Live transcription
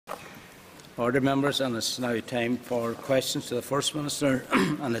Order, members, and it's now time for questions to the First Minister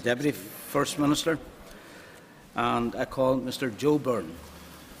and the Deputy First Minister. And I call Mr. Joe Byrne.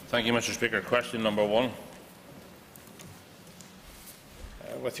 Thank you, Mr. Speaker. Question number 1.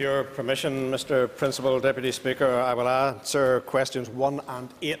 With your permission, Mr. Principal Deputy Speaker, I will answer questions 1 and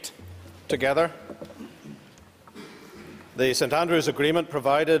 8 together. The St Andrews Agreement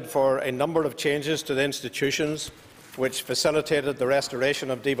provided for a number of changes to the institutions which facilitated the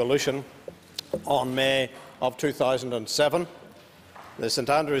restoration of devolution on May of 2007. The St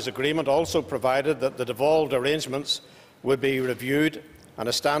Andrews Agreement also provided that the devolved arrangements would be reviewed, and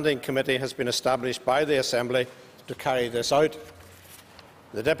a standing committee has been established by the Assembly to carry this out.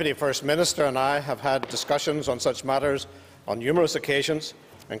 The Deputy First Minister and I have had discussions on such matters on numerous occasions,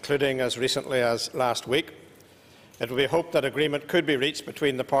 including as recently as last week. It will be hoped that agreement could be reached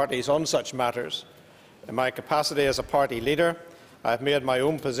between the parties on such matters. In my capacity as a party leader, I have made my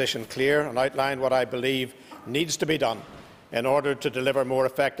own position clear and outlined what I believe needs to be done in order to deliver more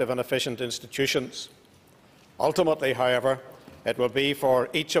effective and efficient institutions. Ultimately, however, it will be for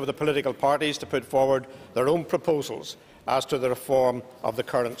each of the political parties to put forward their own proposals as to the reform of the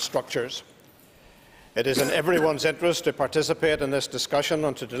current structures. It is in everyone's interest to participate in this discussion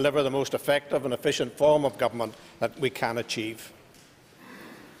and to deliver the most effective and efficient form of government that we can achieve.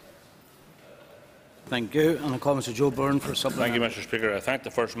 Thank you. And I call Mr. Joe Byrne for supplementary. Thank you, Mr. Speaker. I thank the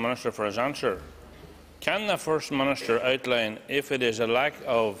First Minister for his answer. Can the First Minister outline if it is a lack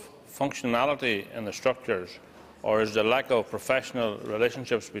of functionality in the structures, or is the lack of professional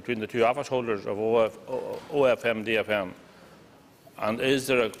relationships between the two office holders of OFM DFM? And is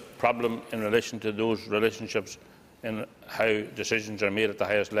there a problem in relation to those relationships in how decisions are made at the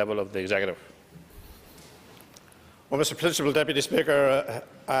highest level of the executive? Well, Mr. Principal Deputy Speaker,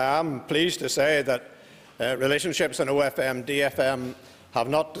 I am pleased to say that relationships in OFM DFM have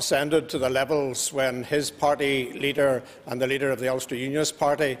not descended to the levels when his party leader and the leader of the Ulster Unionist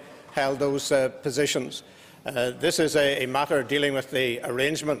Party held those positions. This is a matter dealing with the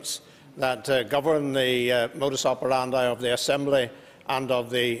arrangements that govern the modus operandi of the Assembly and of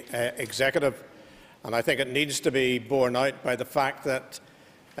the Executive. And I think it needs to be borne out by the fact that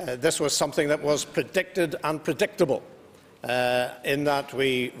this was something that was predicted and predictable, in that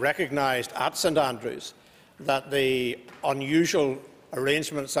we recognised at St Andrews that the unusual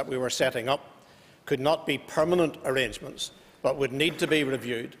arrangements that we were setting up could not be permanent arrangements, but would need to be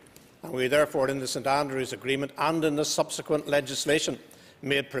reviewed. And we therefore, in the St Andrews Agreement and in the subsequent legislation,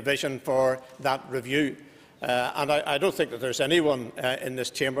 made provision for that review. And I don't think that there is anyone in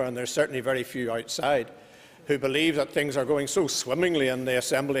this chamber, and there are certainly very few outside, who believe that things are going so swimmingly in the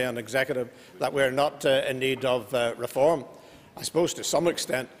Assembly and Executive that we are not in need of reform. I suppose to some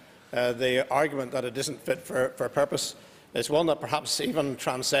extent the argument that it isn't fit for purpose is one that perhaps even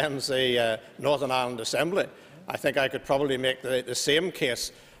transcends the Northern Ireland Assembly. I think I could probably make the same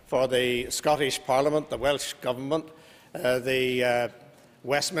case for the Scottish Parliament, the Welsh Government, the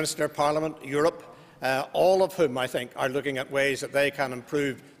Westminster Parliament, Europe, all of whom I think are looking at ways that they can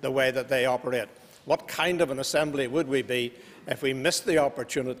improve the way that they operate. What kind of an Assembly would we be if we missed the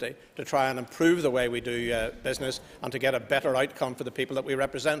opportunity to try and improve the way we do business and to get a better outcome for the people that we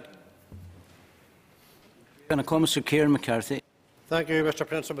represent? Can I call Mr. Kieran McCarthy? Thank you, Mr.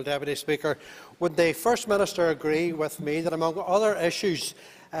 Principal Deputy Speaker. Would the First Minister agree with me that among other issues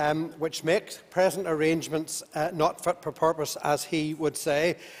which make present arrangements not fit for purpose, as he would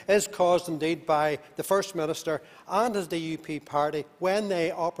say, is caused indeed by the First Minister and his DUP party when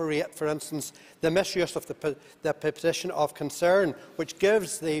they operate, for instance, the misuse of the petition of concern, which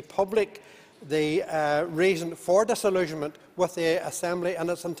gives the public the reason for disillusionment with the Assembly in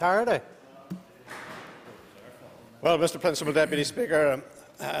its entirety? Well, Mr. Principal Deputy Speaker,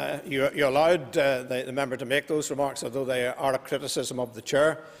 you allowed the member to make those remarks, although they are a criticism of the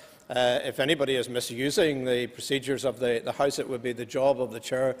Chair. If anybody is misusing the procedures of the House, it would be the job of the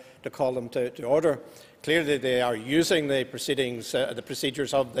Chair to call them to order. Clearly, they are using the proceedings, the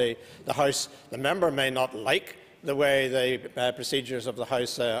procedures of the House. The member may not like the way the procedures of the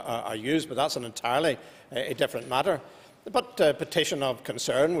House are used, but that's an entirely a different matter. But petition of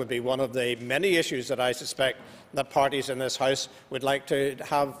concern would be one of the many issues that I suspect that parties in this House would like to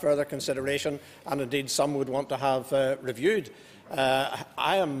have further consideration, and indeed some would want to have reviewed.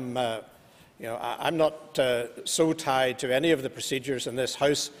 I'm not so tied to any of the procedures in this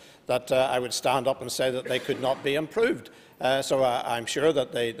House that I would stand up and say that they could not be improved. So I'm sure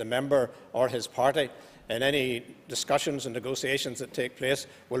that the member or his party, in any discussions and negotiations that take place,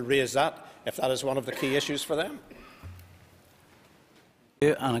 will raise that if that is one of the key issues for them.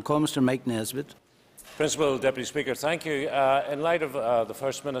 And I call Mr. Mike Nesbitt. Principal Deputy Speaker, thank you. In light of the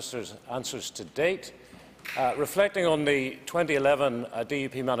First Minister's answers to date, reflecting on the 2011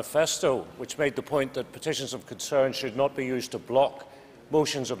 DUP manifesto, which made the point that petitions of concern should not be used to block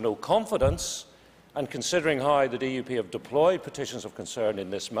motions of no confidence, and considering how the DUP have deployed petitions of concern in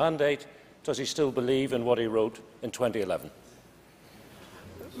this mandate, does he still believe in what he wrote in 2011?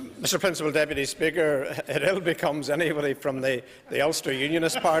 Mr. Principal Deputy Speaker, it ill becomes anybody from the Ulster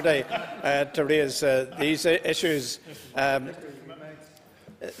Unionist Party to raise these issues.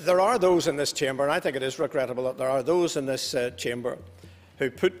 There are those in this chamber, and I think it is regrettable that there are those in this chamber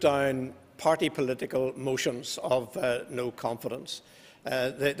who put down party political motions of no confidence.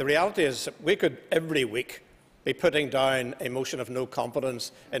 The reality is we could every week be putting down a motion of no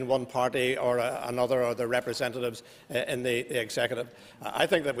confidence in one party or another, or the representatives in the executive. I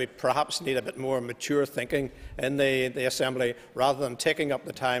think that we perhaps need a bit more mature thinking in the Assembly, rather than taking up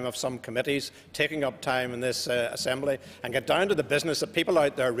the time of some committees, taking up time in this Assembly, and get down to the business that people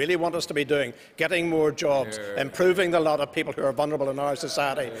out there really want us to be doing, getting more jobs, improving the lot of people who are vulnerable in our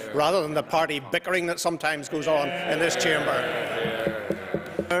society, rather than the party bickering that sometimes goes on in this chamber.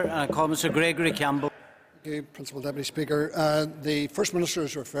 And I call Mr. Gregory Campbell. Thank you, Principal Deputy Speaker. The First Minister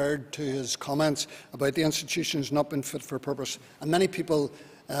has referred to his comments about the institutions not being fit for purpose, and many people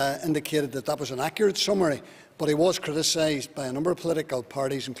indicated that that was an accurate summary, but he was criticised by a number of political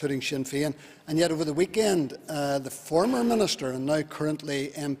parties, including Sinn Féin. And yet over the weekend, the former Minister and now currently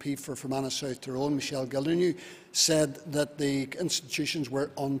MP for Fermanagh South Tyrone, Michelle Gildernew, said that the institutions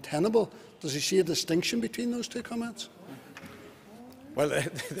were untenable. Does he see a distinction between those two comments? Well,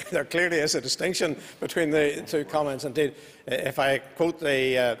 there clearly is a distinction between the two comments. Indeed, if I quote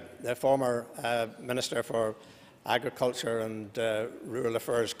the former Minister for Agriculture and Rural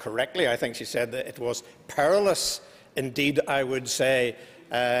Affairs correctly, I think she said that it was perilous. Indeed, I would say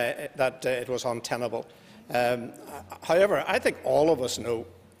that it was untenable. However, I think all of us know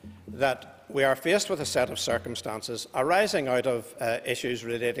that we are faced with a set of circumstances arising out of issues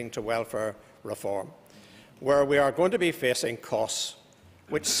relating to welfare reform, where we are going to be facing costs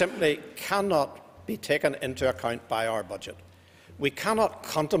which simply cannot be taken into account by our budget. We cannot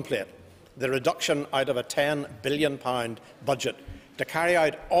contemplate the reduction out of a £10 billion budget to carry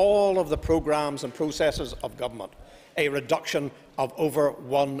out all of the programmes and processes of government, a reduction of over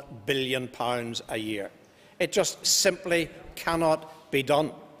 £1 billion a year. It just simply cannot be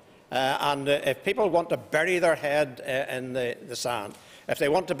done. And if people want to bury their head in the sand, if they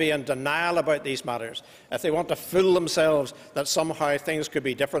want to be in denial about these matters, if they want to fool themselves that somehow things could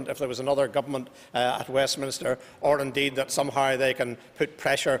be different if there was another government at Westminster, or indeed that somehow they can put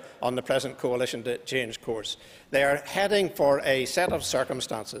pressure on the present coalition to change course, they are heading for a set of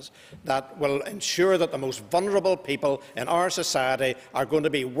circumstances that will ensure that the most vulnerable people in our society are going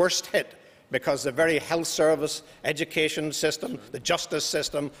to be worst hit, because the very health service, education system, the justice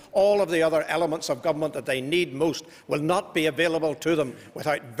system, all of the other elements of government that they need most will not be available to them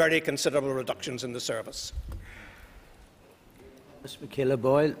without very considerable reductions in the service. Ms. Michaela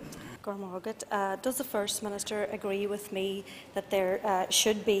Boyle. Does the First Minister agree with me that there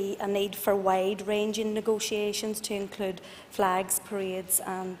should be a need for wide-ranging negotiations to include flags, parades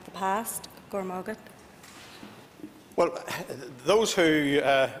and the past? Well, those who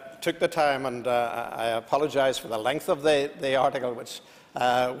took the time, and I apologise for the length of the article, which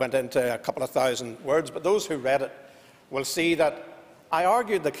went into a couple of thousand words, but those who read it will see that I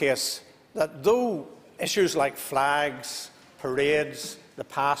argued the case that though issues like flags, parades, the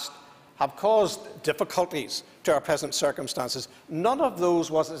past, have caused difficulties to our present circumstances, none of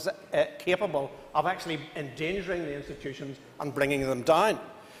those was capable of actually endangering the institutions and bringing them down.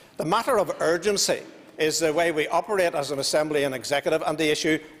 The matter of urgency is the way we operate as an Assembly and Executive, and the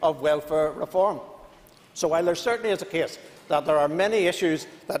issue of welfare reform. So while there certainly is a case that there are many issues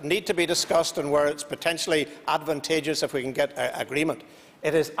that need to be discussed and where it's potentially advantageous if we can get agreement,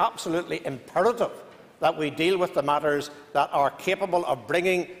 it is absolutely imperative that we deal with the matters that are capable of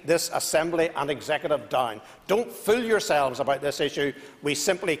bringing this Assembly and Executive down. Don't fool yourselves about this issue. We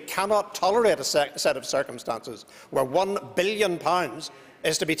simply cannot tolerate a set of circumstances where £1 billion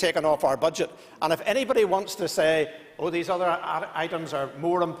is to be taken off our budget. And if anybody wants to say, oh, these other items are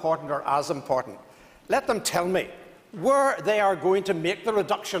more important or as important, let them tell me where they are going to make the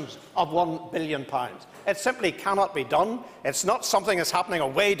reductions of £1 billion. It simply cannot be done. It's not something that's happening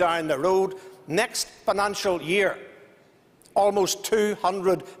away down the road. Next financial year, almost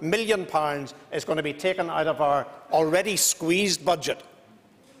 £200 million is going to be taken out of our already squeezed budget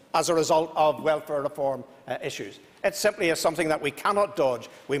as a result of welfare reform issues. It simply is something that we cannot dodge.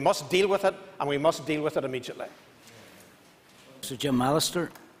 We must deal with it, and we must deal with it immediately. Sir Jim Allister.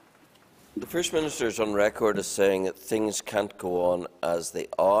 The First Minister is on record as saying that things can't go on as they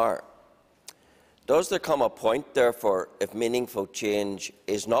are. Does there come a point, therefore, if meaningful change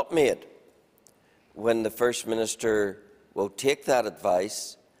is not made, when the First Minister will take that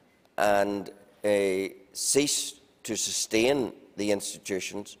advice and cease to sustain the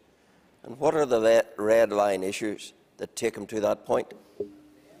institutions? And what are the red line issues that take him to that point?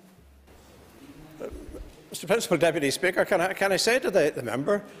 Mr. Principal Deputy Speaker, can I say to the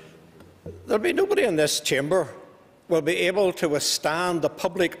member, there will be nobody in this chamber will be able to withstand the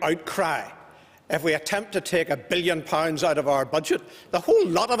public outcry if we attempt to take £1 billion out of our budget. The whole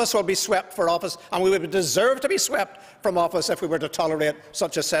lot of us will be swept for office, and we would deserve to be swept from office if we were to tolerate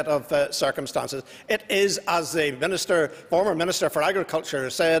such a set of circumstances. It is, as the former Minister for Agriculture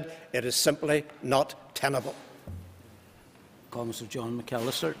said, it is simply not tenable. Call Mr. John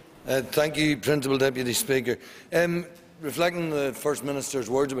McAllister. Thank you, Principal Deputy Speaker. Reflecting the First Minister's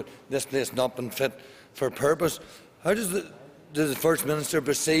words about this place not being fit for purpose, how does the First Minister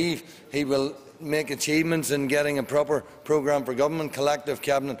perceive he will make achievements in getting a proper programme for government, collective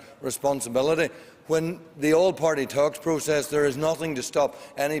cabinet responsibility, when the all-party talks process, there is nothing to stop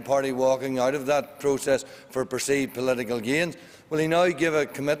any party walking out of that process for perceived political gains? Will he now give a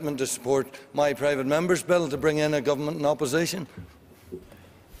commitment to support my private member's bill to bring in a government in opposition?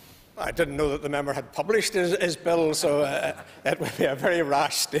 I didn't know that the member had published his bill, so it would be a very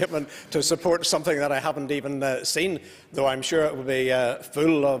rash statement to support something that I haven't even seen, though I'm sure it will be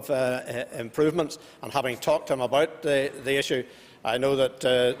full of improvements. And having talked to him about the issue, I know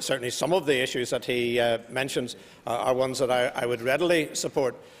that certainly some of the issues that he mentions are ones that I would readily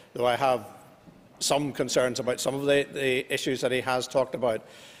support, though I have some concerns about some of the issues that he has talked about.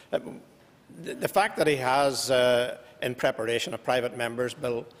 The fact that he has in preparation a private member's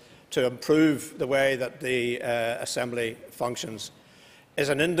bill to improve the way that the Assembly functions is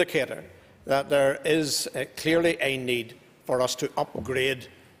an indicator that there is clearly a need for us to upgrade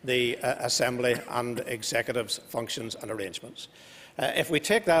the Assembly and Executive's functions and arrangements. If we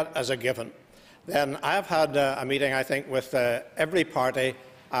take that as a given, then I have had a meeting, I think, with every party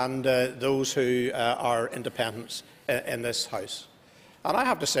and those who are independents in this House. And I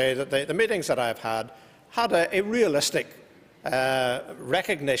have to say that the meetings that I have had a realistic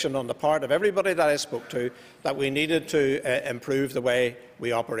recognition on the part of everybody that I spoke to that we needed to improve the way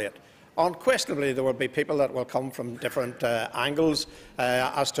we operate. Unquestionably, there will be people that will come from different angles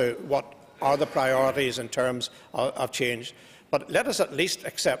as to what are the priorities in terms of change. But let us at least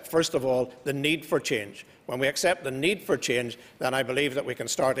accept, first of all, the need for change. When we accept the need for change, then I believe that we can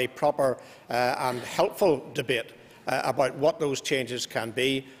start a proper and helpful debate about what those changes can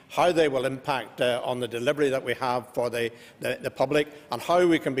be, how they will impact on the delivery that we have for the public, and how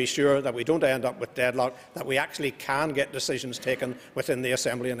we can be sure that we don't end up with deadlock, that we actually can get decisions taken within the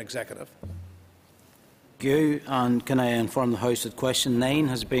Assembly and Executive. Thank you. And can I inform the House that question 9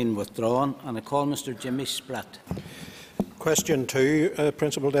 has been withdrawn? And I call Mr. Jimmy Spratt. Question 2,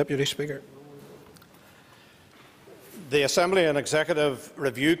 Principal Deputy Speaker. The Assembly and Executive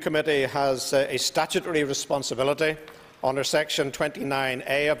Review Committee has a statutory responsibility under Section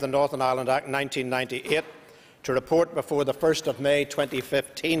 29A of the Northern Ireland Act 1998 to report before the 1st of May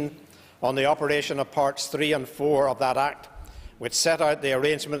 2015 on the operation of Parts 3 and 4 of that Act, which set out the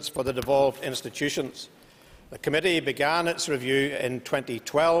arrangements for the devolved institutions. The committee began its review in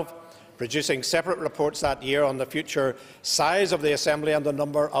 2012, producing separate reports that year on the future size of the Assembly and the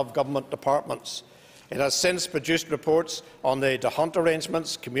number of government departments. It has since produced reports on the DeHunt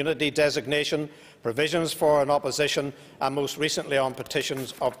arrangements, community designation, provisions for an opposition, and most recently on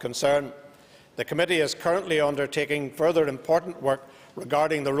petitions of concern. The committee is currently undertaking further important work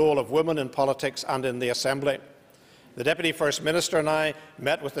regarding the role of women in politics and in the Assembly. The Deputy First Minister and I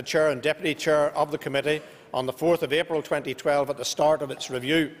met with the Chair and Deputy Chair of the committee on the 4th of April 2012 at the start of its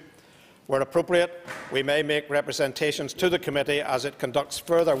review. Where appropriate, we may make representations to the committee as it conducts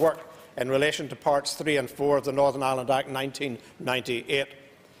further work in relation to Parts 3 and 4 of the Northern Ireland Act 1998.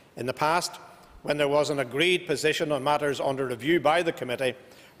 In the past, when there was an agreed position on matters under review by the committee,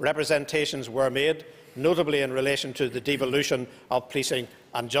 representations were made, notably in relation to the devolution of policing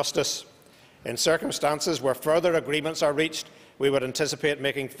and justice. In circumstances where further agreements are reached, we would anticipate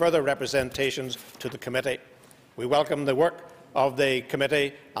making further representations to the committee. We welcome the work of the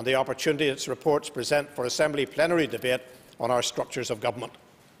committee and the opportunity its reports present for Assembly plenary debate on our structures of government.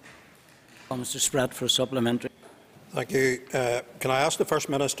 Mr. Spratt for a supplementary. Thank you. Can I ask the First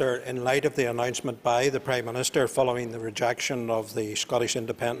Minister, in light of the announcement by the Prime Minister following the rejection of the Scottish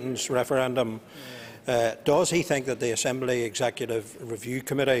independence referendum, does he think that the Assembly Executive Review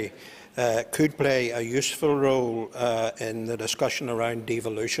Committee could play a useful role in the discussion around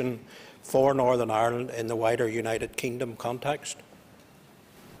devolution, for Northern Ireland in the wider United Kingdom context?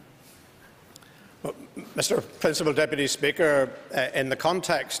 Well, Mr. Principal Deputy Speaker, in the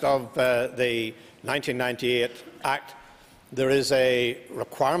context of the 1998 Act, there is a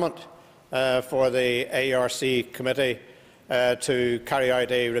requirement for the ARC Committee to carry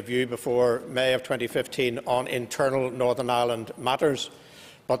out a review before May of 2015 on internal Northern Ireland matters.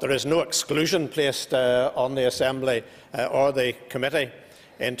 But there is no exclusion placed on the Assembly or the Committee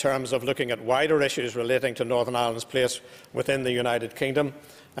in terms of looking at wider issues relating to Northern Ireland's place within the United Kingdom,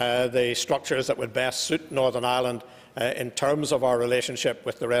 the structures that would best suit Northern Ireland in terms of our relationship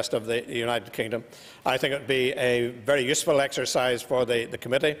with the rest of the United Kingdom. I think it would be a very useful exercise for the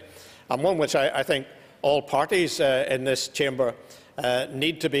Committee, and one which I think all parties in this chamber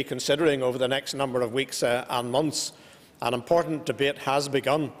need to be considering over the next number of weeks and months. An important debate has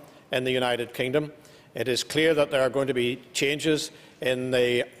begun in the United Kingdom. It is clear that there are going to be changes in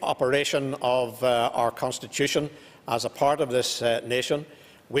the operation of our Constitution as a part of this nation.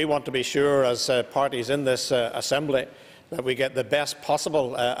 We want to be sure, as parties in this Assembly, that we get the best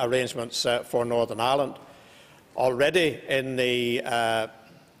possible arrangements for Northern Ireland. Already in the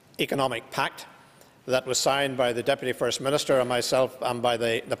Economic Pact that was signed by the Deputy First Minister and myself and by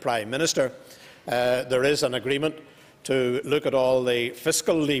the Prime Minister, there is an agreement to look at all the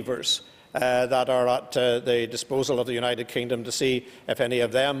fiscal levers that are at the disposal of the United Kingdom to see if any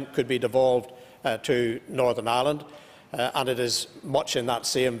of them could be devolved to Northern Ireland. And it is much in that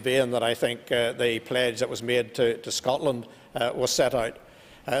same vein that I think the pledge that was made to Scotland was set out.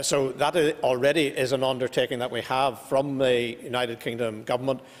 So that already is an undertaking that we have from the United Kingdom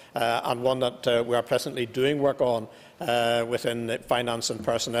Government, and one that we are presently doing work on within finance and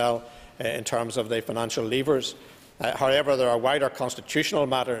personnel in terms of the financial levers. However, there are wider constitutional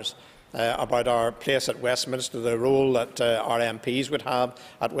matters about our place at Westminster, the role that our MPs would have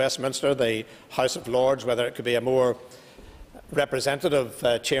at Westminster, the House of Lords, whether it could be a more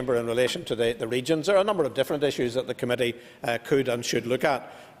representative chamber in relation to the regions. There are a number of different issues that the committee could and should look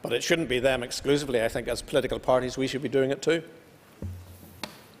at, but it shouldn't be them exclusively. I think as political parties we should be doing it too.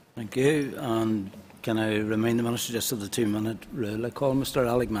 Thank you. And can I remind the Minister just of the 2-minute rule? I call Mr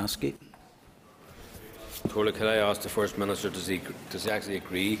Alec Maskey. Can I ask the First Minister, does he actually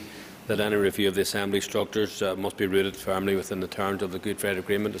agree that any review of the Assembly structures must be rooted firmly within the terms of the Good Friday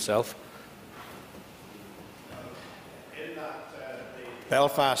Agreement itself? In that, the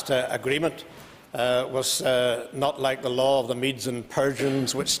Belfast Agreement was not like the law of the Medes and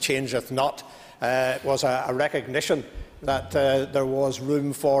Persians, which changeth not. It was a recognition that there was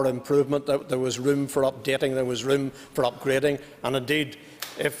room for improvement, that there was room for updating, there was room for upgrading, and indeed,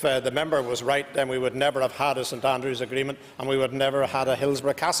 if the member was right, then we would never have had a St Andrews Agreement and we would never have had a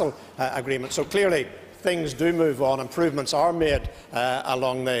Hillsborough Castle Agreement. So clearly things do move on, improvements are made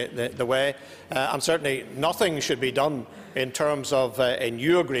along the way, and certainly nothing should be done in terms of a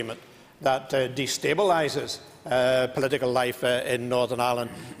new agreement that destabilises political life in Northern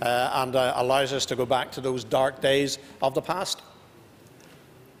Ireland and allows us to go back to those dark days of the past.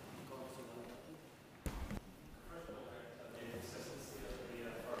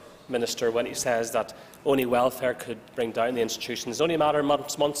 Minister, when he says that only welfare could bring down the institutions. Only a matter of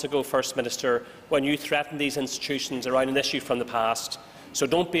months ago, First Minister, when you threatened these institutions around an issue from the past. So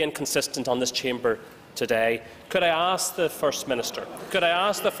don't be inconsistent on this chamber today. Could I ask the First Minister?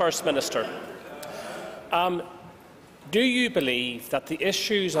 Do you believe that the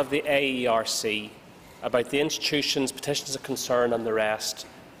issues of the AERC about the institutions, petitions of concern and the rest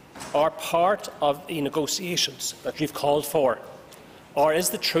are part of the negotiations that you've called for? Or is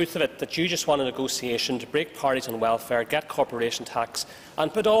the truth of it that you just want a negotiation to break parties on welfare, get corporation tax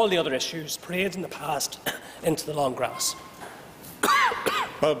and put all the other issues, parades in the past, into the long grass?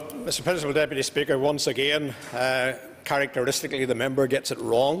 Well, Mr Principal Deputy Speaker, once again, characteristically the member gets it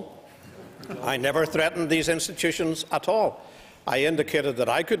wrong. I never threatened these institutions at all. I indicated that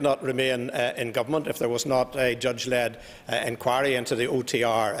I could not remain in government if there was not a judge-led inquiry into the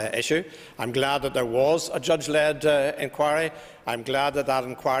OTR issue. I'm glad that there was a judge-led inquiry. I'm glad that that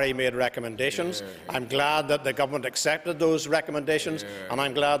inquiry made recommendations. I'm glad that the government accepted those recommendations, and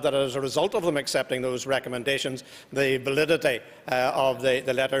I'm glad that as a result of them accepting those recommendations, the validity of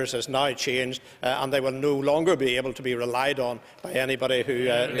the letters has now changed, and they will no longer be able to be relied on by anybody who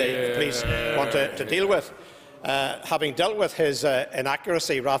the police want to deal with. Having dealt with his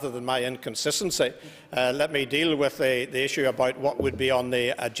inaccuracy rather than my inconsistency, let me deal with the issue about what would be on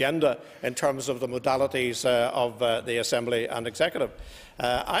the agenda in terms of the modalities of the Assembly and Executive.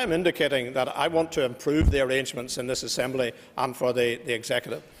 I am indicating that I want to improve the arrangements in this Assembly and for the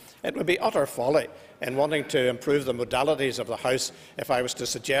Executive. It would be utter folly in wanting to improve the modalities of the House if I was to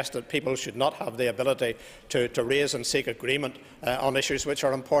suggest that people should not have the ability to raise and seek agreement on issues which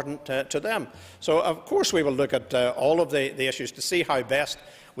are important to them. So, of course, we will look at all of the issues to see how best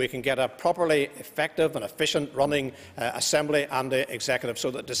we can get a properly effective and efficient running Assembly and the Executive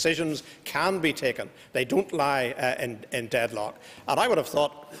so that decisions can be taken. They don't lie in deadlock. And I would have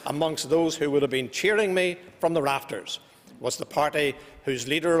thought amongst those who would have been cheering me from the rafters was the party whose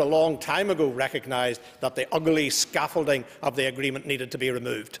leader a long time ago recognised that the ugly scaffolding of the agreement needed to be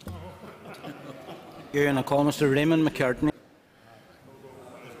removed. And I call Mr. Raymond McCartney.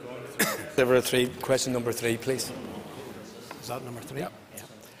 Question number 3, please. Is that number 3? Yep.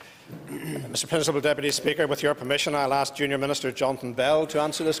 Mr. Principal Deputy Speaker, with your permission, I'll ask Junior Minister Jonathan Bell to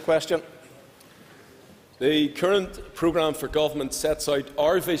answer this question. The current programme for government sets out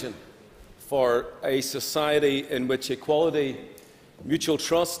our vision for a society in which equality, mutual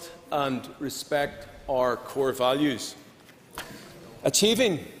trust and respect are core values.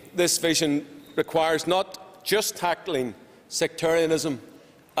 Achieving this vision requires not just tackling sectarianism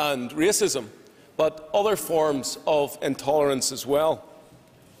and racism, but other forms of intolerance as well.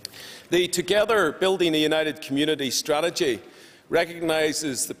 The Together Building a United Community strategy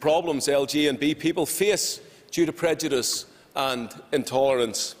recognises the problems LGB people face due to prejudice and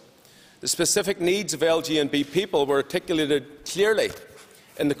intolerance. The specific needs of LGB people were articulated clearly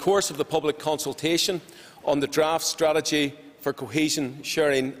in the course of the public consultation on the draft strategy for cohesion,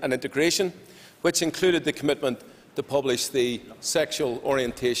 sharing and integration, which included the commitment to publish the sexual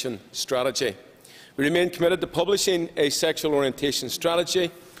orientation strategy. We remain committed to publishing a sexual orientation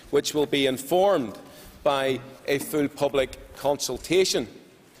strategy which will be informed by a full public consultation.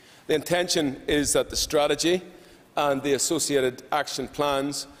 The intention is that the strategy and the associated action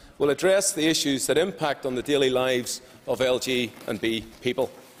plans will address the issues that impact on the daily lives of LGB people.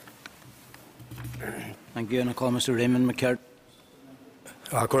 Thank you. And I call Mr. Raymond McCartney.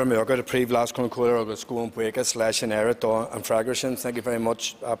 Thank you very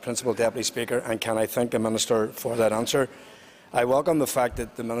much, Principal Deputy Speaker, and can I thank the Minister for that answer. I welcome the fact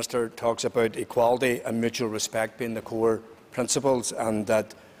that the Minister talks about equality and mutual respect being the core principles and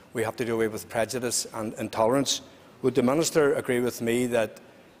that we have to do away with prejudice and intolerance. Would the Minister agree with me that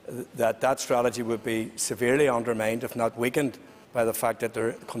that strategy would be severely undermined, if not weakened, by the fact that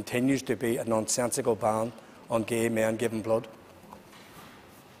there continues to be a nonsensical ban on gay men giving blood?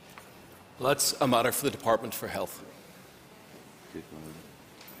 Well, that's a matter for the Department for Health.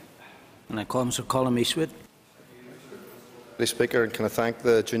 And I call Mr. Colin Eastwood. Speaker, and can I thank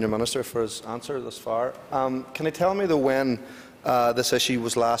the Junior Minister for his answer thus far. Can he tell me when this issue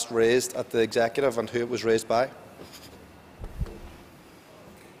was last raised at the Executive and who it was raised by?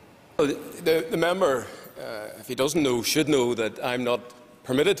 Well, the member, if he doesn't know, should know that I'm not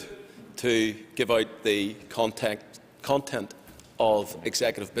permitted to give out the content of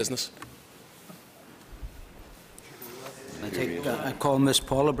Executive business. I call Ms.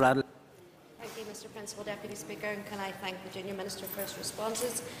 Paula Bradley. Mr. Principal Deputy Speaker, and can I thank the Junior Minister for his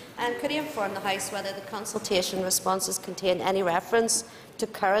responses? And could he inform the House whether the consultation responses contain any reference to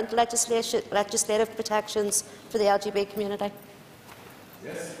current legislative protections for the LGBT community?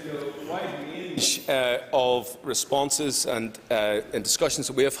 Yes, a wide range of responses, and in discussions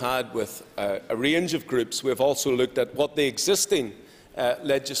that we have had with a range of groups, we have also looked at what the existing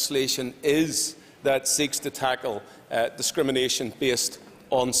legislation is that seeks to tackle discrimination based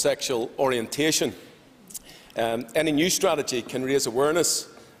on sexual orientation. Any new strategy can raise awareness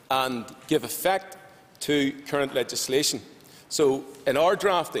and give effect to current legislation. So, in our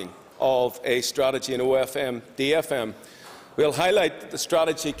drafting of a strategy in OFM, DFM, we'll highlight that the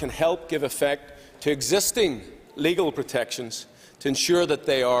strategy can help give effect to existing legal protections to ensure that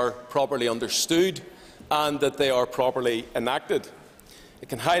they are properly understood and that they are properly enacted. It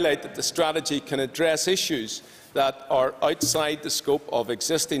can highlight that the strategy can address issues that are outside the scope of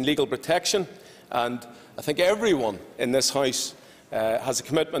existing legal protection, and I think everyone in this House has a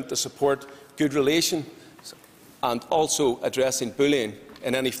commitment to support good relations and also addressing bullying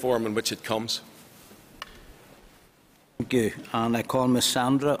in any form in which it comes. Thank you. And I call Ms.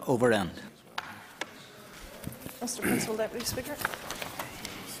 Sandra Overend. Mr. Principal Deputy Speaker.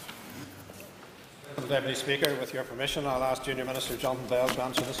 Deputy Speaker, with your permission, I'll ask Junior Minister Jonathan Bell to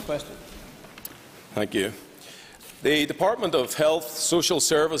answer this question. Thank you. The Department of Health, Social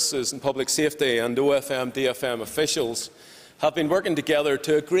Services and Public Safety and OFM DFM officials have been working together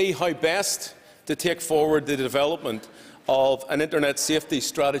to agree how best to take forward the development of an Internet safety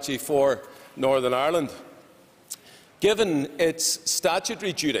strategy for Northern Ireland. Given its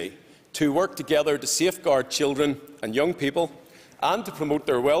statutory duty to work together to safeguard children and young people and to promote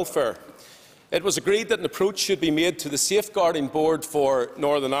their welfare. It was agreed that an approach should be made to the Safeguarding Board for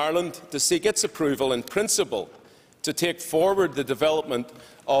Northern Ireland to seek its approval in principle to take forward the development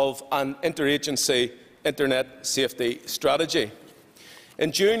of an interagency internet safety strategy.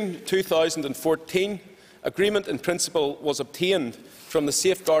 In June 2014, agreement in principle was obtained from the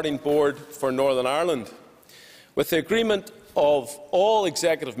Safeguarding Board for Northern Ireland. With the agreement of all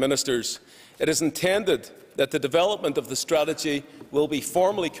executive ministers, it is intended that the development of the strategy will be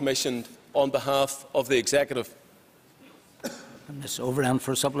formally commissioned on behalf of the executive. Ms Overend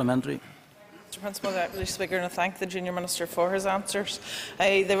for supplementary. Mr Principal Deputy Speaker, and I thank the Junior Minister for his answers.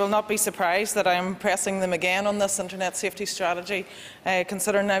 They will not be surprised that I am pressing them again on this Internet safety strategy,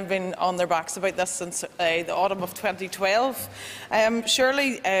 considering I have been on their backs about this since the autumn of 2012.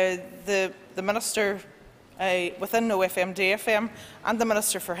 Surely the Minister within OFM DFM and the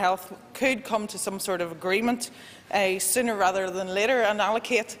Minister for Health could come to some sort of agreement sooner rather than later and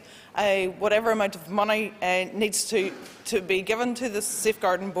allocate whatever amount of money needs to be given to the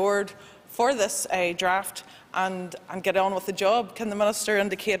Safeguarding Board for this draft and get on with the job. Can the Minister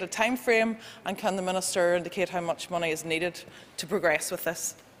indicate a time frame, and can the Minister indicate how much money is needed to progress with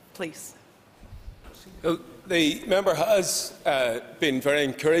this, please? Well, the member has been very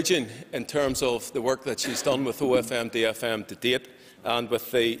encouraging in terms of the work that she's done with OFM DFM to date and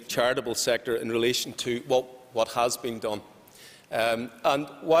with the charitable sector in relation to what has been done. And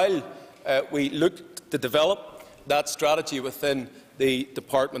while we look to develop that strategy within the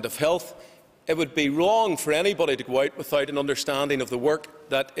Department of Health, it would be wrong for anybody to go out without an understanding of the work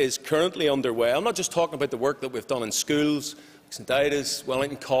that is currently underway. I'm not just talking about the work that we've done in schools, St Ida's,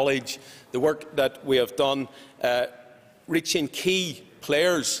 Wellington College, the work that we have done reaching key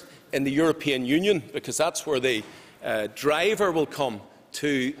players in the European Union, because that's where the driver will come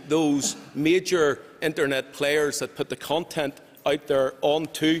to those major internet players that put the content out there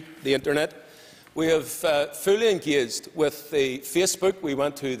onto the internet. We have fully engaged with the Facebook. We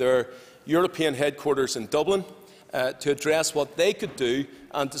went to their European headquarters in Dublin to address what they could do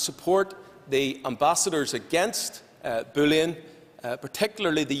and to support the ambassadors against bullying,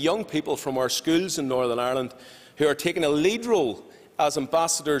 particularly the young people from our schools in Northern Ireland who are taking a lead role as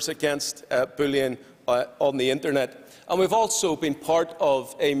ambassadors against bullying on the internet. And we've also been part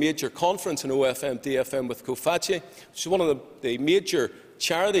of a major conference in OFM DFM with COFACE, which is one of the major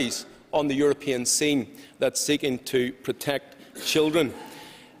charities on the European scene that's seeking to protect children.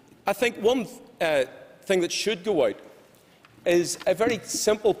 I think one thing that should go out is a very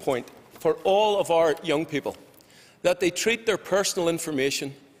simple point for all of our young people, that they treat their personal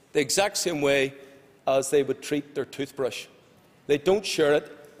information the exact same way as they would treat their toothbrush. They don't share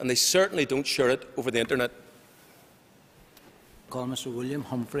it, and they certainly don't share it over the internet. Call Mr William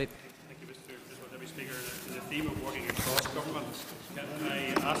Humphrey. Thank you, Mr. Deputy Speaker. The theme of working across government, can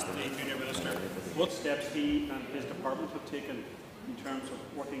I ask the Junior Minister what steps he and his department have taken in terms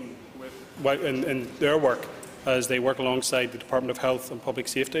of working with, in their work, as they work alongside the Department of Health and Public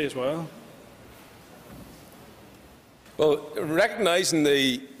Safety as well? Well, recognising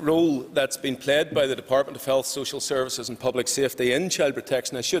the role that's been played by the Department of Health, Social Services and Public Safety in child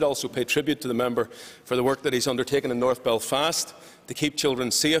protection, I should also pay tribute to the member for the work that he's undertaken in North Belfast to keep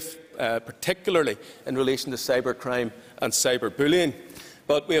children safe, particularly in relation to cybercrime and cyberbullying.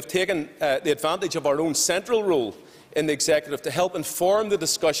 But we have taken the advantage of our own central role in the Executive to help inform the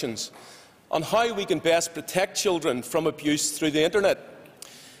discussions on how we can best protect children from abuse through the internet,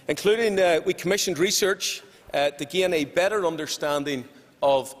 including we commissioned research to gain a better understanding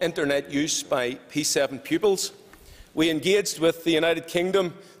of internet use by P7 pupils. We engaged with the United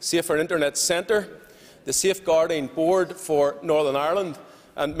Kingdom Safer Internet Centre, the Safeguarding Board for Northern Ireland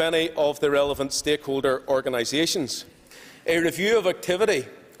and many of the relevant stakeholder organisations. A review of activity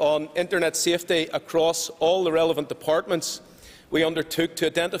on internet safety across all the relevant departments we undertook to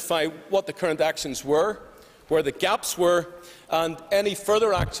identify what the current actions were, where the gaps were, and any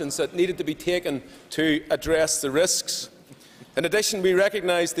further actions that needed to be taken to address the risks. In addition, we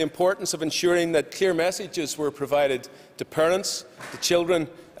recognised the importance of ensuring that clear messages were provided to parents, to children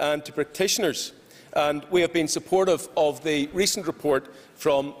and to practitioners, and we have been supportive of the recent report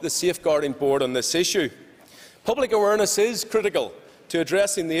from the Safeguarding Board on this issue. Public awareness is critical to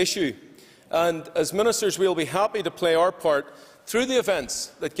addressing the issue, and as ministers we will be happy to play our part through the events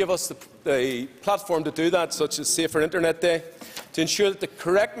that give us the platform to do that, such as Safer Internet Day, to ensure that the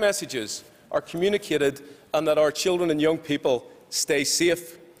correct messages are communicated and that our children and young people stay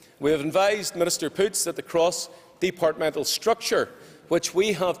safe. We have advised Minister Poots that the cross-departmental structure which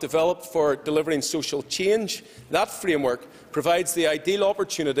we have developed for delivering social change, that framework provides the ideal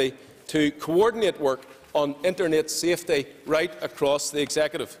opportunity to coordinate work on internet safety right across the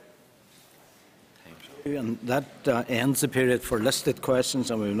executive. And that ends the period for listed questions,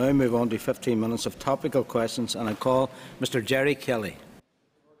 and we will now move on to 15 minutes of topical questions. And I call Mr. Jerry Kelly.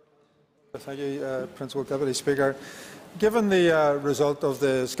 Thank you, Principal Deputy Speaker. Given the result of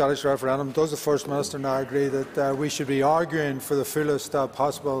the Scottish referendum, does the First Minister now agree that we should be arguing for the fullest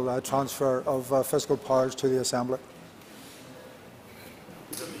possible transfer of fiscal powers to the Assembly?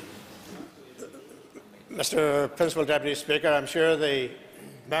 Mr. Principal Deputy Speaker, I'm sure the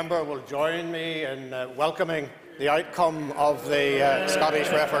member will join me in welcoming the outcome of the Scottish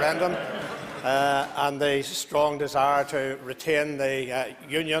referendum and the strong desire to retain the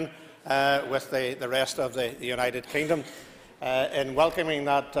Union with the rest of the United Kingdom. In welcoming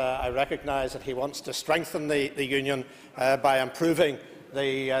that, I recognise that he wants to strengthen the Union by improving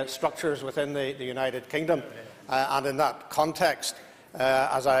the structures within the United Kingdom. And in that context,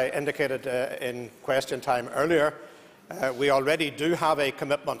 as I indicated in question time earlier, we already do have a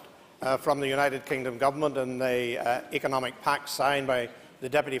commitment from the United Kingdom Government in the Economic Pact signed by the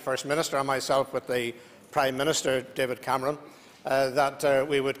Deputy First Minister and myself with the Prime Minister, David Cameron, that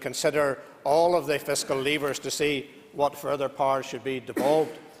we would consider all of the fiscal levers to see what further powers should be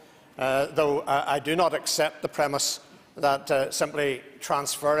devolved. Though I do not accept the premise that simply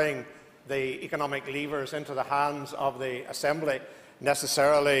transferring the economic levers into the hands of the Assembly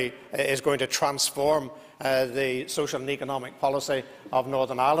necessarily is going to transform the social and economic policy of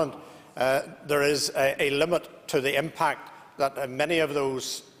Northern Ireland. There is a limit to the impact that many of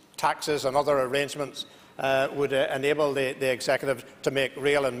those taxes and other arrangements would enable the Executive to make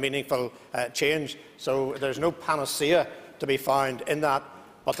real and meaningful change. So there is no panacea to be found in that,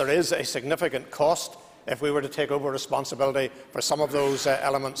 but there is a significant cost if we were to take over responsibility for some of those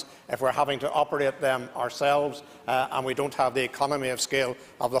elements, if we're having to operate them ourselves and we don't have the economy of scale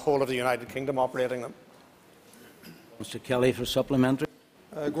of the whole of the United Kingdom operating them. Mr. Kelly for supplementary.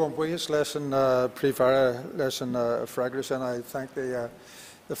 Going buíochas lesson pre-vara lesson fragris, and I thank the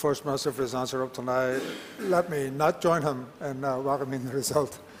First Minister for his answer up to now. Let me not join him in welcoming the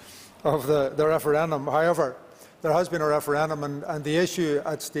result of the referendum. However, there has been a referendum, and the issue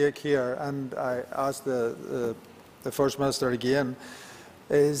at stake here, and I ask the First Minister again,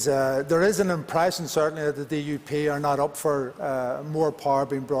 is there is an impression certainly that the DUP are not up for more power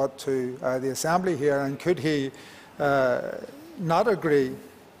being brought to the Assembly here, and could he not agree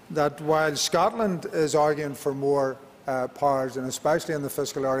that while Scotland is arguing for more powers, and especially in the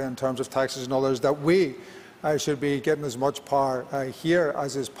fiscal area in terms of taxes and others, that we should be getting as much power here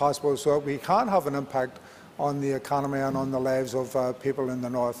as is possible so that we can have an impact on the economy and on the lives of people in the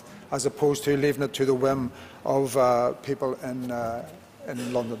north, as opposed to leaving it to the whim of people in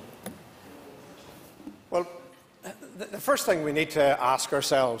London? Well, the first thing we need to ask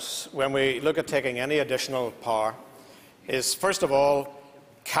ourselves when we look at taking any additional power is, first of all,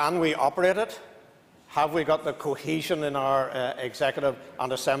 can we operate it? Have we got the cohesion in our Executive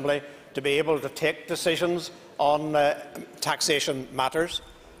and Assembly to be able to take decisions on taxation matters?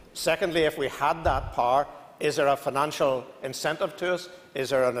 Secondly, if we had that power, is there a financial incentive to us? Is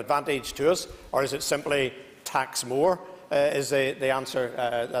there an advantage to us? Or is it simply tax more, is the answer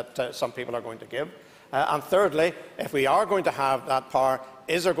that some people are going to give? And thirdly, if we are going to have that power,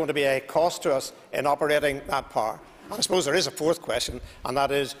 is there going to be a cost to us in operating that power? And I suppose there is a fourth question, and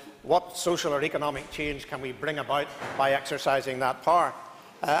that is, what social or economic change can we bring about by exercising that power?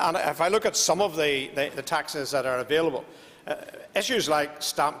 And if I look at some of the taxes that are available, issues like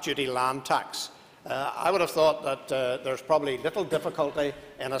stamp duty land tax, I would have thought that there's probably little difficulty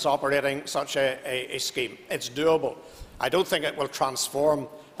in us operating such a scheme. It's doable. I don't think it will transform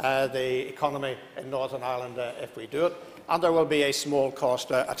the economy in Northern Ireland if we do it, and there will be a small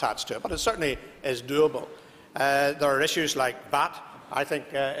cost attached to it, but it certainly is doable. There are issues like VAT. I think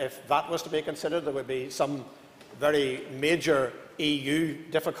if VAT was to be considered, there would be some very major EU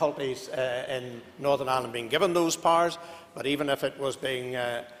difficulties in Northern Ireland being given those powers, but even if it was being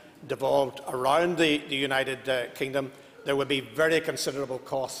devolved around the United Kingdom, there would be very considerable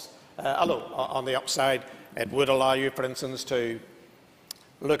costs. Although, on the upside, it would allow you, for instance, to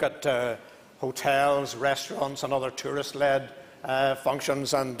look at hotels, restaurants and other tourist-led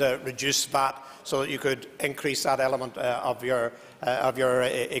functions and reduce VAT so that you could increase that element of your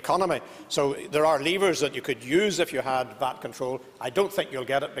economy. So there are levers that you could use if you had VAT control. I don't think you'll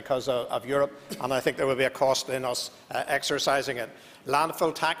get it because of Europe, and I think there will be a cost in us exercising it.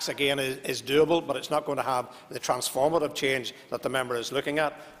 Landfill tax, again, is doable, but it's not going to have the transformative change that the member is looking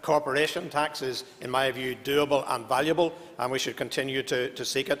at. Corporation tax is, in my view, doable and valuable, and we should continue to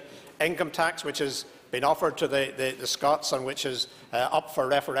seek it. Income tax, which is been offered to the Scots and which is up for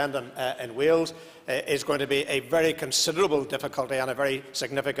referendum in Wales is going to be a very considerable difficulty and a very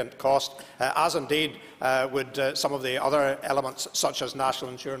significant cost, as indeed would some of the other elements such as national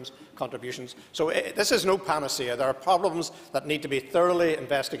insurance contributions. So this is no panacea. There are problems that need to be thoroughly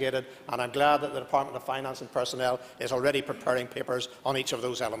investigated, and I'm glad that the Department of Finance and Personnel is already preparing papers on each of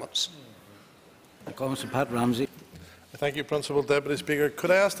those elements. Mr. Pat Ramsey. Thank you, Principal Deputy Speaker.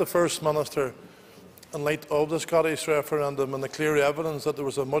 Could I ask the First Minister, in light of the Scottish referendum and the clear evidence that there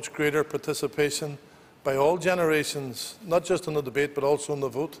was a much greater participation by all generations, not just in the debate but also in the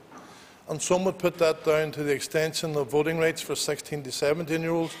vote, and some would put that down to the extension of voting rights for 16 to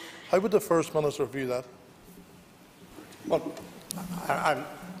 17-year-olds, how would the First Minister view that? Well,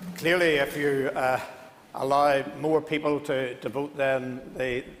 clearly, if you allow more people to vote, then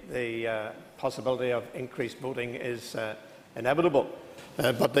the possibility of increased voting is inevitable.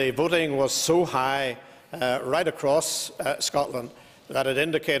 But the voting was so high right across Scotland that it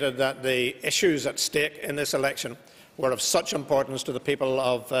indicated that the issues at stake in this election were of such importance to the people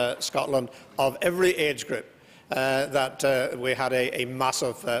of Scotland of every age group that we had a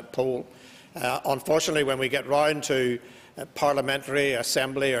massive poll. Unfortunately, when we get round to parliamentary,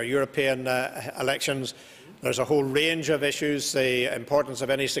 assembly or European elections, there's a whole range of issues. The importance of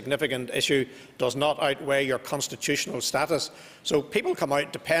any significant issue does not outweigh your constitutional status. So people come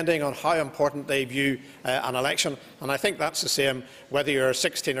out depending on how important they view an election, and I think that's the same whether you're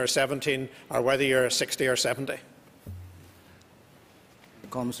 16 or 17 or whether you're 60 or 70.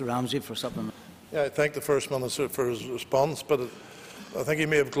 Call Mr. Ramsey for supplement. Yeah, I thank the First Minister for his response, but I think he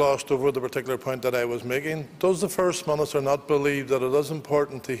may have glossed over the particular point that I was making. Does the First Minister not believe that it is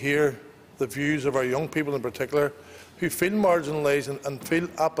important to hear the views of our young people in particular, who feel marginalised and feel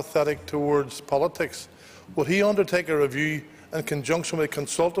apathetic towards politics? Would he undertake a review in conjunction with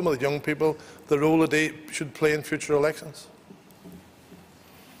consulting with young people the role that they should play in future elections?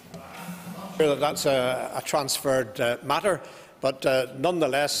 I'm sure that that's a transferred matter, but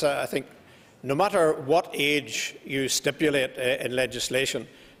nonetheless, I think no matter what age you stipulate in legislation,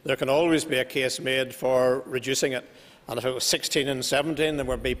 there can always be a case made for reducing it. And if it was 16 and 17, there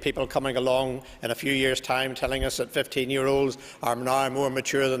would be people coming along in a few years' time telling us that 15-year-olds are now more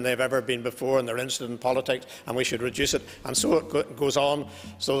mature than they've ever been before and they're interested in politics and we should reduce it. And so it goes on,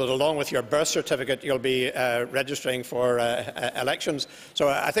 so that along with your birth certificate you'll be registering for elections. So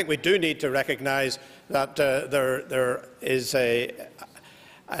I think we do need to recognise that there is an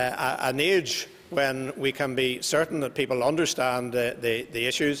age when we can be certain that people understand the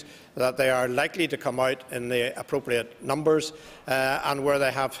issues, that they are likely to come out in the appropriate numbers, and where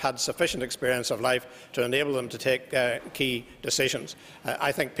they have had sufficient experience of life to enable them to take key decisions.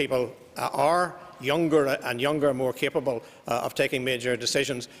 I think people are younger and younger, more capable of taking major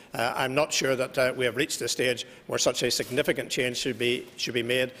decisions. I'm not sure that we have reached the stage where such a significant change should be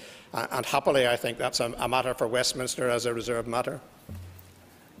made, and happily I think that's a matter for Westminster as a reserved matter.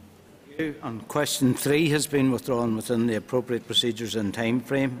 And question 3 has been withdrawn within the appropriate procedures and time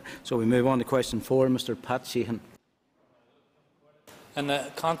frame. So we move on to question 4. Mr. Pat Sheehan. In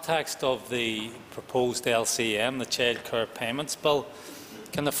the context of the proposed LCM, the Child Care Payments Bill,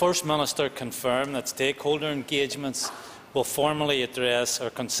 can the First Minister confirm that stakeholder engagements will formally address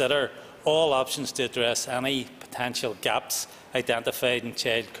or consider all options to address any potential gaps identified in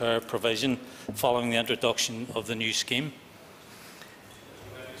child care provision following the introduction of the new scheme?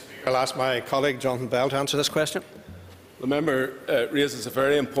 I'll ask my colleague Jonathan Bell to answer this question. The member raises a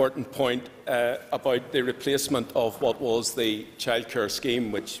very important point about the replacement of what was the childcare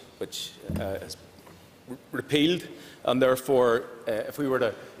scheme, which is repealed, and therefore, if we were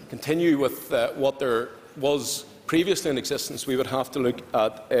to continue with what there was previously in existence, we would have to look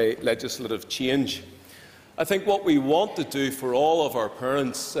at a legislative change. I think what we want to do for all of our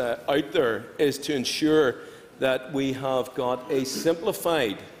parents out there is to ensure that we have got a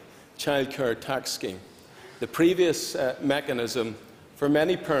simplified childcare tax scheme. The previous mechanism for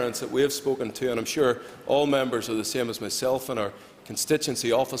many parents that we have spoken to, and I'm sure all members are the same as myself in our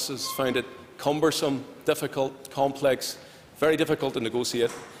constituency offices, found it cumbersome, difficult, complex, very difficult to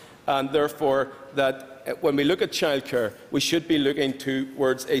negotiate, and therefore that when we look at childcare, we should be looking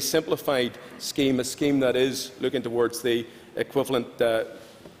towards a simplified scheme, a scheme that is looking towards the equivalent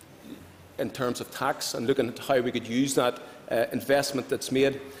in terms of tax and looking at how we could use that investment that's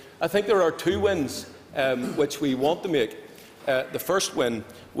made. I think there are 2 wins which we want to make. The first win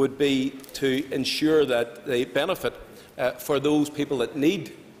would be to ensure that the benefit for those people that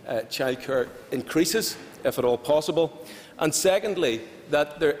need childcare increases, if at all possible, and secondly,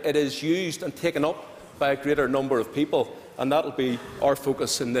 that it is used and taken up by a greater number of people, and that will be our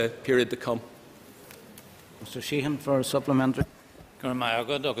focus in the period to come. Mr Sheehan for a supplementary. I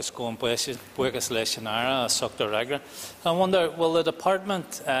wonder, will the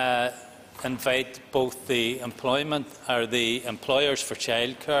department invite both the employment or the employers for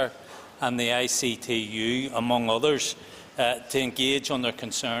childcare and the ICTU, among others, to engage on their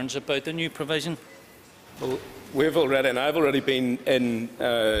concerns about the new provision? Well, I've already been in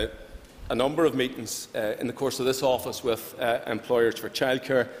a number of meetings in the course of this office with employers for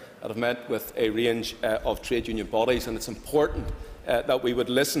childcare, and I've met with a range of trade union bodies, and it's important that we would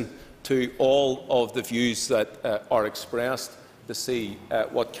listen to all of the views that are expressed to see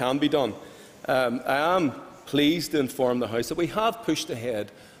what can be done. I am pleased to inform the House that we have pushed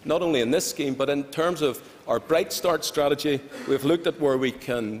ahead, not only in this scheme, but in terms of our Bright Start strategy. We've looked at where we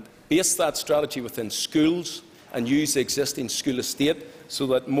can base that strategy within schools and use the existing school estate so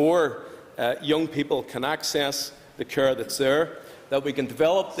that more young people can access the care that's there, that we can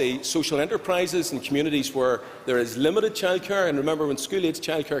develop the social enterprises in communities where there is limited childcare. And remember, when school-age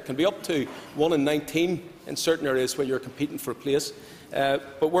childcare can be up to 1 in 19 in certain areas when you're competing for a place,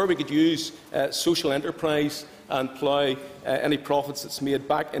 but where we could use social enterprise and plough any profits that's made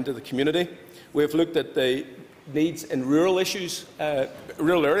back into the community. We've looked at the needs in rural areas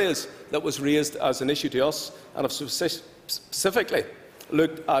that was raised as an issue to us, and have specifically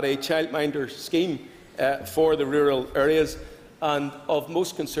looked at a childminder scheme for the rural areas. And of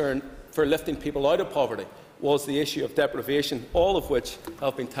most concern for lifting people out of poverty was the issue of deprivation, all of which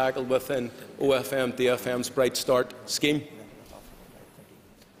have been tackled within OFM DFM's Bright Start scheme.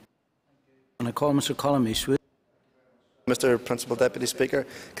 And I call Mr Colin Eastwood. Mr Principal Deputy Speaker,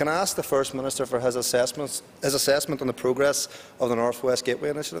 can I ask the First Minister for his assessment on the progress of the North West Gateway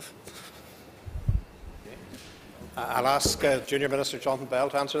Initiative? I'll ask Junior Minister Jonathan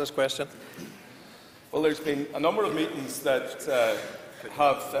Bell to answer this question. Well, there's been a number of meetings that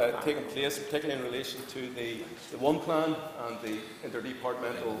have taken place, particularly in relation to the One Plan and the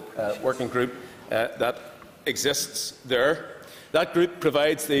interdepartmental working group that exists there. That group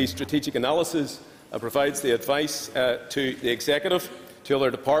provides the strategic analysis and provides the advice to the Executive, to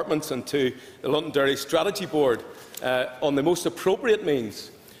other departments and to the Londonderry Strategy Board on the most appropriate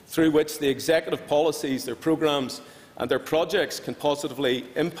means through which the Executive policies, their programmes and their projects can positively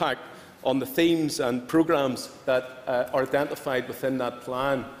impact on the themes and programmes that are identified within that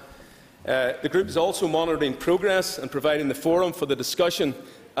plan. The group is also monitoring progress and providing the forum for the discussion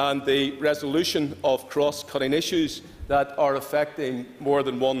and the resolution of cross-cutting issues that are affecting more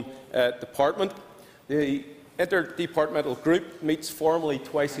than one department. The interdepartmental group meets formally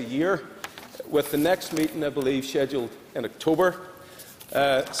twice a year, with the next meeting, I believe, scheduled in October.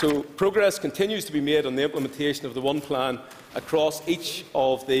 So progress continues to be made on the implementation of the One Plan across each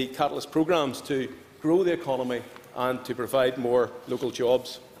of the Catalyst programmes to grow the economy and to provide more local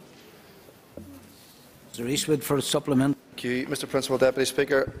jobs. Mr Eastwood for a supplement. Thank you, Mr Principal Deputy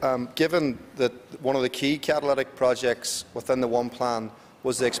Speaker. Given that one of the key catalytic projects within the One Plan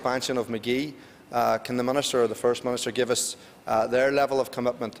was the expansion of Magee, can the Minister or the First Minister give us their level of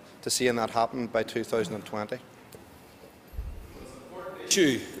commitment to seeing that happen by 2020?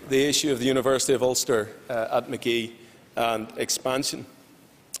 The issue of the University of Ulster at Magee and expansion.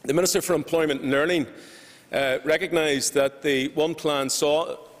 The Minister for Employment and Learning recognised that the One Plan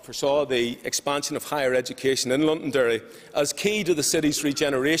foresaw the expansion of higher education in Londonderry as key to the city's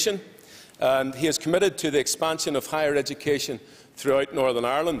regeneration, and he is committed to the expansion of higher education throughout Northern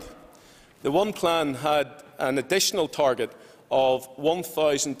Ireland. The One Plan had an additional target of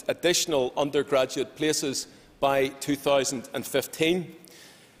 1,000 additional undergraduate places by 2015.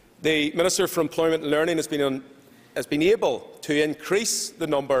 The Minister for Employment and Learning has been able to increase the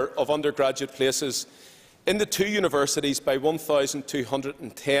number of undergraduate places in the two universities by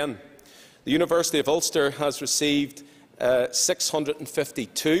 1,210. The University of Ulster has received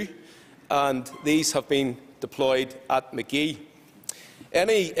 652, and these have been deployed at Magee.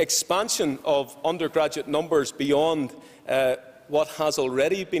 Any expansion of undergraduate numbers beyond what has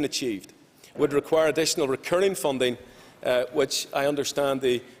already been achieved would require additional recurring funding, which I understand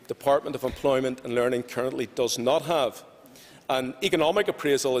the Department of Employment and Learning currently does not have. An economic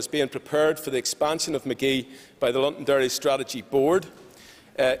appraisal is being prepared for the expansion of Magee by the Londonderry Strategy Board.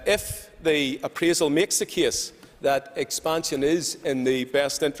 If the appraisal makes the case that expansion is in the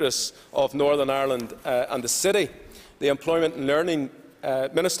best interests of Northern Ireland and the City, the Employment and Learning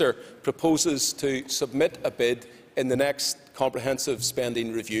Minister proposes to submit a bid in the next comprehensive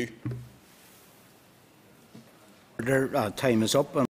spending review. Time is up.